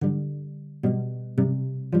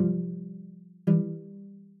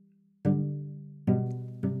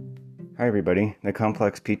Hi everybody, the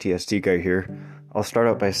Complex PTSD guy here. I'll start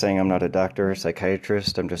out by saying I'm not a doctor or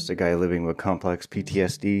psychiatrist, I'm just a guy living with complex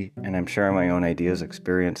PTSD, and I'm sharing my own ideas,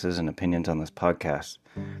 experiences, and opinions on this podcast.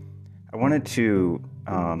 I wanted to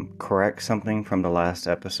correct something from the last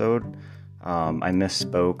episode. I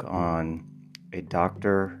misspoke on a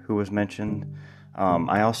doctor who was mentioned.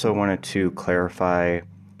 I also wanted to clarify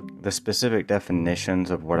the specific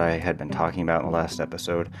definitions of what I had been talking about in the last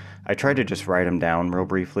episode. I tried to just write them down real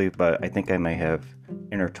briefly, but I think I may have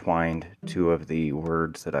intertwined two of the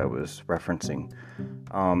words that I was referencing.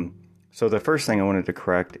 So the first thing I wanted to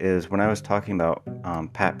correct is when I was talking about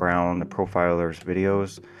Pat Brown, the profiler's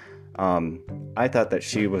videos, I thought that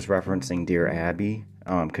she was referencing Dear Abby,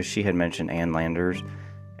 because she had mentioned Ann Landers,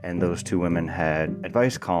 and those two women had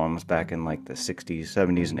advice columns back in like the 60s,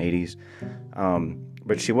 70s, and 80s.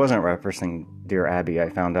 But she wasn't referencing Dear Abby. I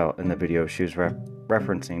found out in the video she was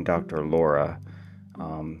referencing Dr. Laura.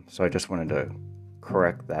 So I just wanted to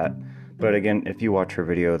correct that. But again, if you watch her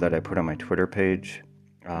video that I put on my Twitter page,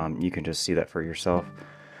 you can just see that for yourself.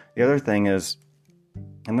 The other thing is,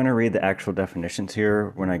 I'm going to read the actual definitions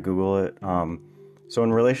here when I Google it. So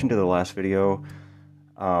in relation to the last video,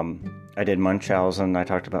 I did Munchausen, I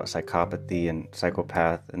talked about psychopathy and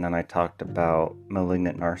psychopath, and then I talked about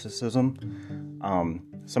malignant narcissism.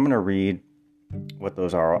 So I'm going to read what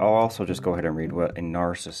those are. I'll also just go ahead and read what a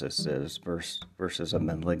narcissist is versus a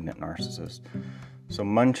malignant narcissist. So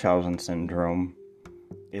Munchausen syndrome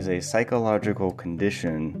is a psychological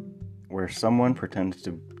condition where someone pretends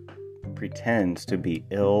to be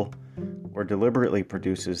ill or deliberately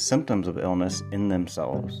produces symptoms of illness in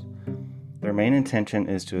themselves. Their main intention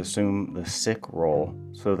is to assume the sick role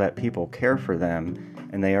so that people care for them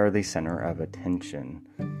and they are the center of attention.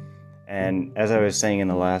 And as I was saying in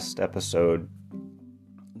the last episode,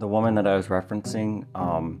 the woman that I was referencing,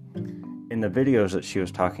 in the videos that she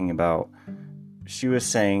was talking about, she was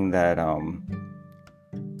saying that,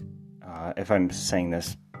 if I'm saying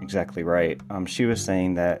this exactly right, she was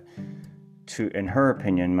saying that, in her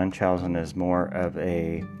opinion, Munchausen is more of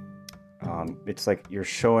a it's like you're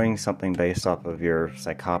showing something based off of your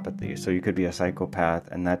psychopathy. So you could be a psychopath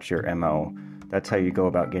and that's your MO. That's how you go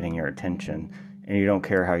about getting your attention. And you don't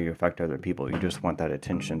care how you affect other people. You just want that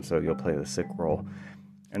attention, so you'll play the sick role.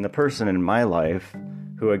 And the person in my life,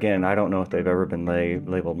 who again, I don't know if they've ever been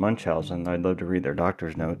labeled Munchausen. I'd love to read their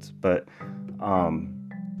doctor's notes. But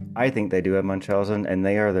I think they do have Munchausen, and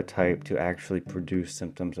they are the type to actually produce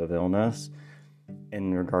symptoms of illness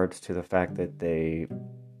in regards to the fact that they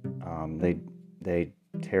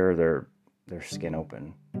tear their skin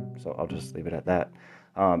open. So I'll just leave it at that.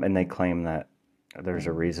 And they claim that there's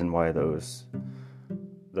a reason why those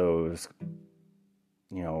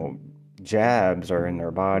jabs are in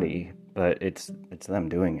their body, but it's them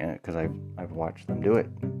doing it because I've watched them do it.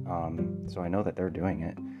 So I know that they're doing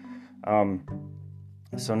it.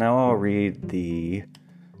 So now I'll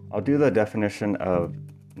do the definition of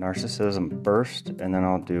narcissism first, and then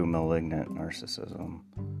I'll do malignant narcissism.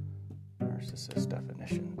 Narcissist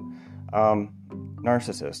definition.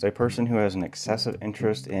 Narcissist, a person who has an excessive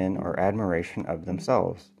interest in or admiration of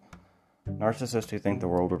themselves. Narcissists who think the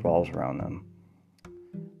world revolves around them.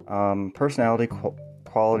 Personality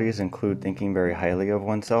qualities include thinking very highly of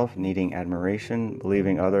oneself, needing admiration,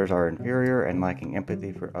 believing others are inferior, and lacking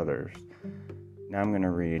empathy for others. Now I'm going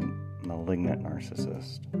to read malignant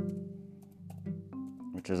narcissist,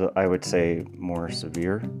 which is, I would say, more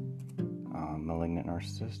severe. Malignant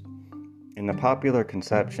narcissist. In the popular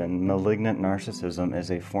conception, malignant narcissism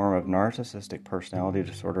is a form of narcissistic personality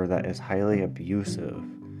disorder that is highly abusive.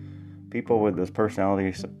 People with this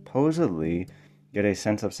personality supposedly get a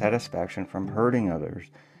sense of satisfaction from hurting others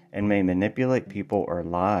and may manipulate people or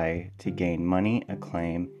lie to gain money,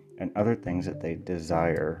 acclaim, and other things that they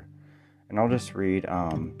desire. And I'll just read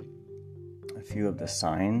a few of the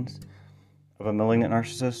signs of a malignant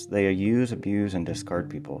narcissist. They use, abuse, and discard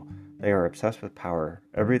people. They are obsessed with power.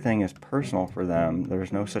 Everything is personal for them. There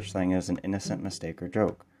is no such thing as an innocent mistake or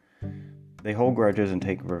joke. They hold grudges and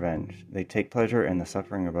take revenge. They take pleasure in the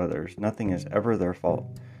suffering of others. Nothing is ever their fault.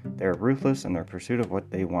 They are ruthless in their pursuit of what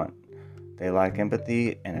they want. They lack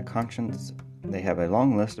empathy and a conscience. They have a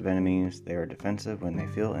long list of enemies. They are defensive when they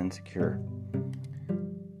feel insecure.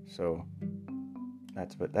 So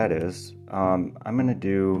that's what that is. I'm going to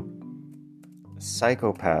do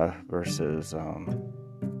psychopath versus...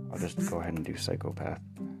 I'll just go ahead and do psychopath.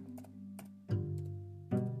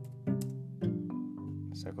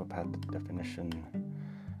 Psychopath definition.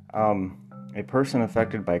 A person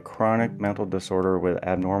affected by chronic mental disorder with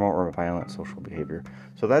abnormal or violent social behavior.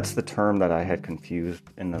 So that's the term that I had confused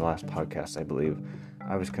in the last podcast, I believe.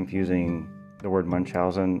 I was confusing the word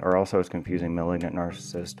Munchausen, or also is confusing malignant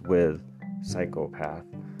narcissist with psychopath.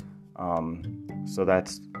 So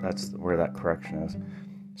that's where that correction is.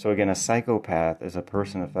 So again, a psychopath is a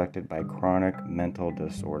person affected by chronic mental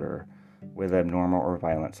disorder with abnormal or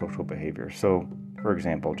violent social behavior. So, for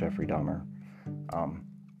example, Jeffrey Dahmer.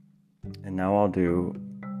 And now I'll do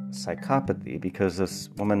psychopathy, because this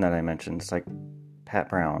woman that I mentioned, Pat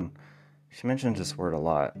Brown, she mentions this word a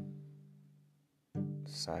lot.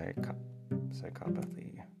 Psychopathy.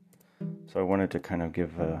 So I wanted to kind of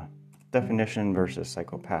give a definition versus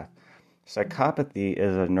psychopath. Psychopathy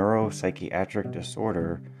is a neuropsychiatric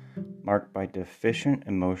disorder marked by deficient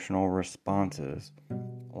emotional responses,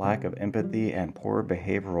 lack of empathy, and poor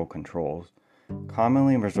behavioral controls,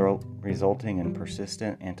 commonly resulting in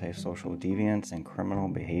persistent antisocial deviance and criminal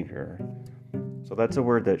behavior. So that's a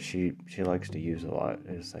word that she likes to use a lot,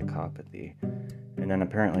 is psychopathy. And then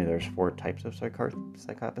apparently there's 4 types of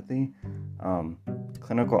psychopathy.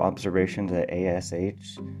 Clinical observations at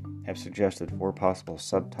ASH have suggested 4 possible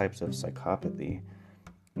subtypes of psychopathy.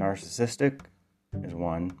 Narcissistic is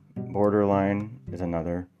one, borderline is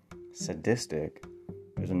another, sadistic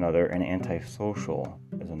is another, and antisocial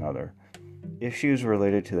is another. Issues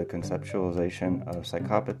related to the conceptualization of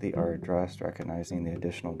psychopathy are addressed, recognizing the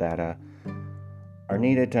additional data are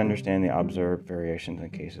needed to understand the observed variations in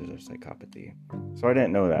cases of psychopathy. So I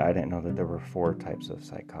didn't know that. I didn't know that there were 4 types of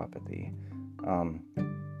psychopathy.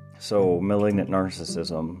 So malignant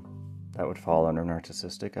narcissism, that would fall under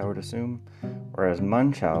narcissistic, I would assume. Whereas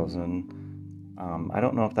Munchausen, I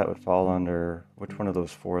don't know if that would fall under, which one of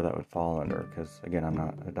those 4 that would fall under, because again, I'm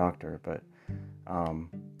not a doctor, but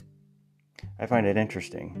I find it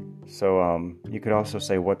interesting. So you could also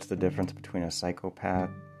say, what's the difference between a psychopath?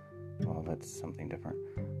 Well, that's something different.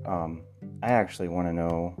 I actually want to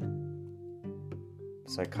know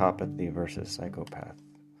psychopathy versus psychopath.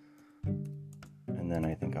 And then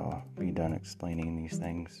I think I'll be done explaining these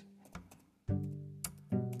things.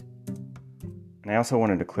 And I also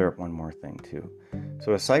wanted to clear up one more thing too.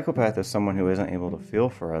 So a psychopath is someone who isn't able to feel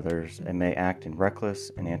for others and may act in reckless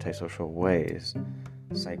and antisocial ways.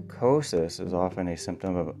 Psychosis is often a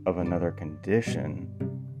symptom of another condition,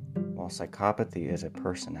 while psychopathy is a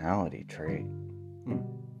personality trait.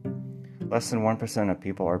 Less than 1% of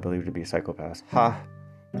people are believed to be psychopaths. I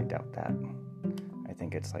doubt that. I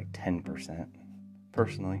think it's like 10%,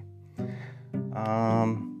 personally.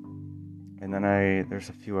 And then there's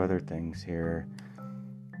a few other things here.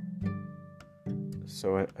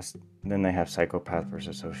 So then they have psychopath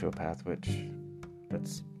versus sociopath, which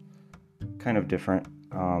that's kind of different.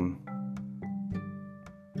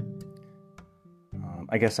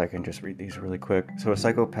 I guess I can just read these really quick. So a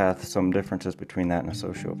psychopath, some differences between that and a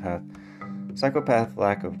sociopath. Psychopath,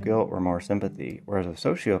 lack of guilt, remorse, empathy, whereas a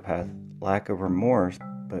sociopath, lack of remorse,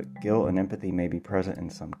 but guilt and empathy may be present in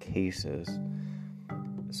some cases.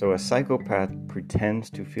 So a psychopath pretends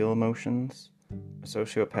to feel emotions. A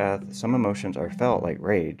sociopath, some emotions are felt, like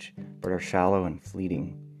rage, but are shallow and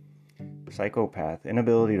fleeting. Psychopath,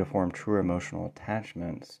 inability to form true emotional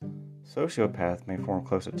attachments. Sociopath may form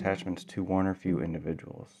close attachments to one or few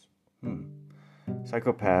individuals.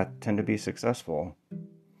 Psychopath tend to be successful.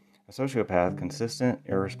 A sociopath, consistent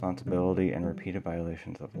irresponsibility and repeated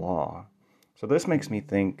violations of law. So this makes me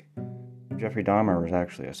think Jeffrey Dahmer was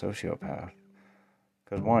actually a sociopath.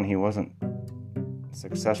 Because one, he wasn't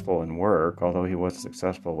successful in work, although he was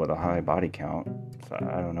successful with a high body count. So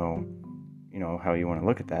I don't know, how you want to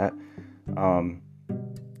look at that.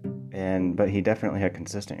 But he definitely had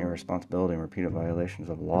consistent irresponsibility and repeated violations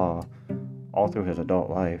of law all through his adult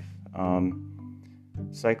life.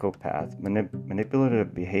 Psychopath,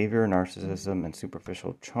 manipulative behavior, narcissism, and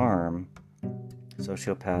superficial charm.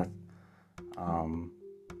 Sociopath,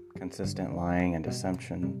 consistent lying and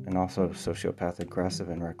deception, and also sociopath, aggressive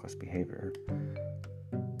and reckless behavior.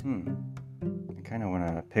 I kind of want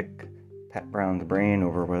to pick Pat Brown's brain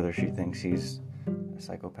over whether she thinks he's a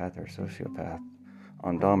psychopath or a sociopath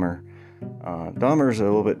on Dahmer. Dahmer's a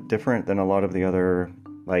little bit different than a lot of the other,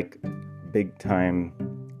 big-time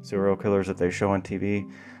serial killers that they show on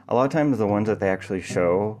TV. A lot of times the ones that they actually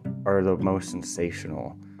show are the most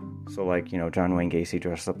sensational. So John Wayne Gacy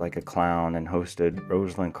dressed up like a clown and hosted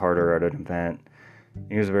Rosalind Carter at an event.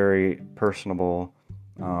 He was very personable.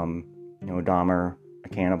 Dahmer, a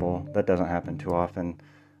cannibal. That doesn't happen too often.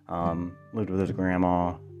 Lived with his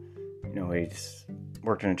grandma. He's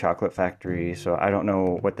worked in a chocolate factory. So I don't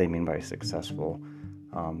know what they mean by successful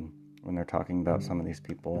when they're talking about some of these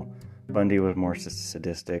people. Bundy was more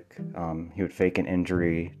sadistic. He would fake an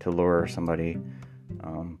injury to lure somebody.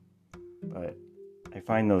 But I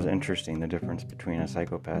find those interesting, the difference between a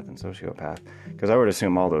psychopath and sociopath, because I would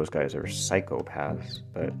assume all those guys are psychopaths,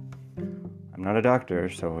 but I'm not a doctor,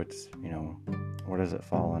 so it's, what does it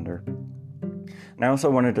fall under? And I also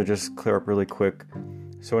wanted to just clear up really quick.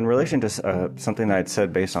 So in relation to something that I'd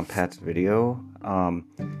said based on Pat's video,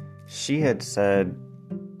 she had said,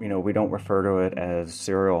 we don't refer to it as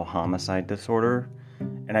serial homicide disorder.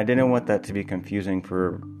 And I didn't want that to be confusing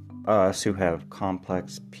for us who have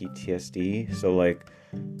complex PTSD. So like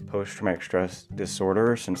post-traumatic stress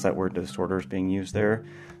disorder, since that word disorder is being used there.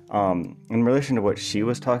 In relation to what she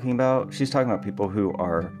was talking about, she's talking about people who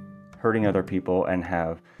are hurting other people and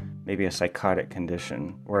have maybe a psychotic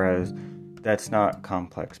condition, whereas that's not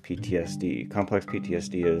complex PTSD. Complex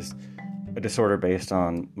PTSD is a disorder based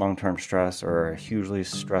on long-term stress or a hugely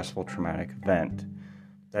stressful traumatic event.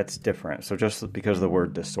 That's different. So just because the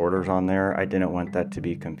word disorder's on there, I didn't want that to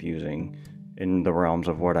be confusing in the realms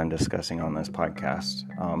of what I'm discussing on this podcast.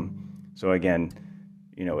 So again,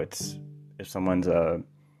 it's if someone's like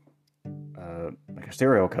a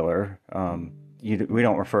serial killer, we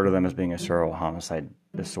don't refer to them as being a serial homicide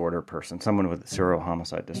disorder person. Someone with serial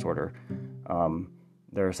homicide disorder,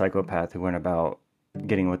 they're a psychopath who went about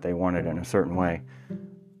getting what they wanted in a certain way,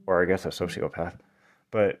 or I guess a sociopath.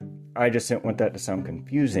 But I just didn't want that to sound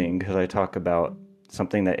confusing because I talk about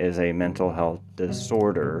something that is a mental health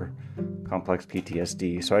disorder, complex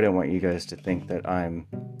PTSD. So I didn't want you guys to think that I'm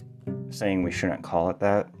saying we shouldn't call it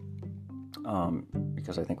that,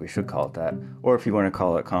 because I think we should call it that. Or if you want to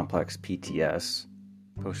call it complex PTS,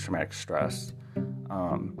 post-traumatic stress.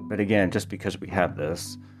 But again, just because we have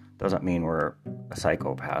this doesn't mean we're a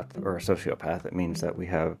psychopath or a sociopath. It means that we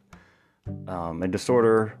have a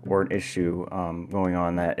disorder or an issue going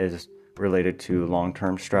on that is related to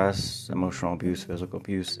long-term stress, emotional abuse, physical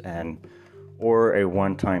abuse, or a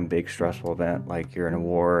one-time big stressful event like you're in a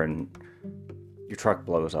war and your truck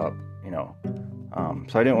blows up,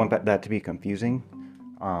 So I didn't want that to be confusing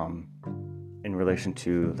in relation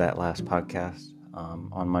to that last podcast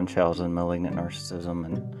on Munchausen, malignant narcissism,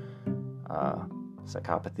 and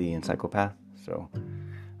psychopathy and psychopath. So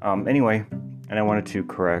anyway, and I wanted to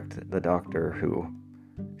correct the doctor who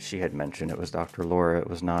she had mentioned. It was Dr. Laura. It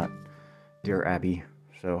was not Dear Abby.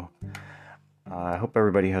 So I hope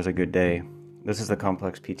everybody has a good day. This is the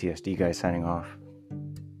Complex PTSD guy signing off.